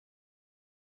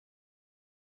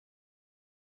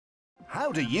How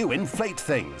do you inflate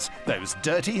things? Those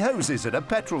dirty hoses at a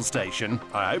petrol station?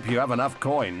 I hope you have enough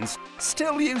coins.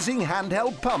 Still using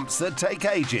handheld pumps that take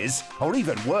ages? Or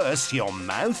even worse, your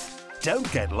mouth?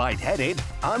 Don't get lightheaded.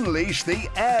 Unleash the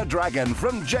Air Dragon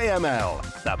from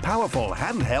JML, the powerful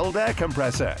handheld air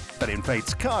compressor that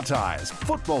inflates car tires,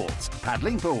 footballs,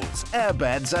 paddling pools,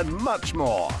 airbeds and much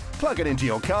more. Plug it into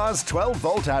your car's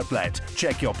 12-volt outlet,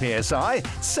 check your PSI,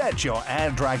 set your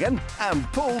Air Dragon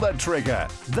and pull the trigger.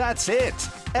 That's it!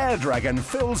 Air Dragon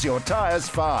fills your tires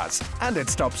fast and it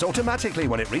stops automatically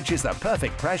when it reaches the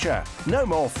perfect pressure. No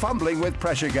more fumbling with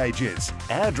pressure gauges.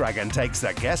 Air Dragon takes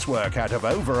the guesswork out of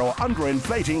over or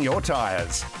underinflating your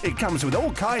tires. It comes with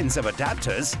all kinds of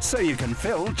adapters so you can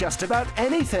fill just about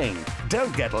anything.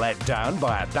 Don't get let down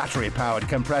by a battery-powered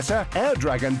compressor. Air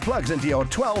Dragon plugs into your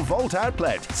 12-volt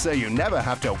outlet so you never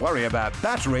have to worry about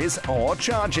batteries or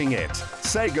charging it.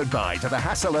 Say goodbye to the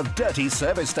hassle of dirty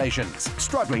service stations,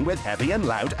 struggling with heavy and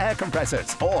loud air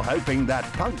compressors, or hoping that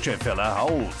puncture filler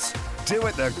holds. Do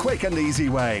it the quick and easy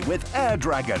way with Air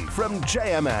Dragon from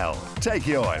JML. Take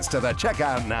yours to the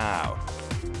checkout now.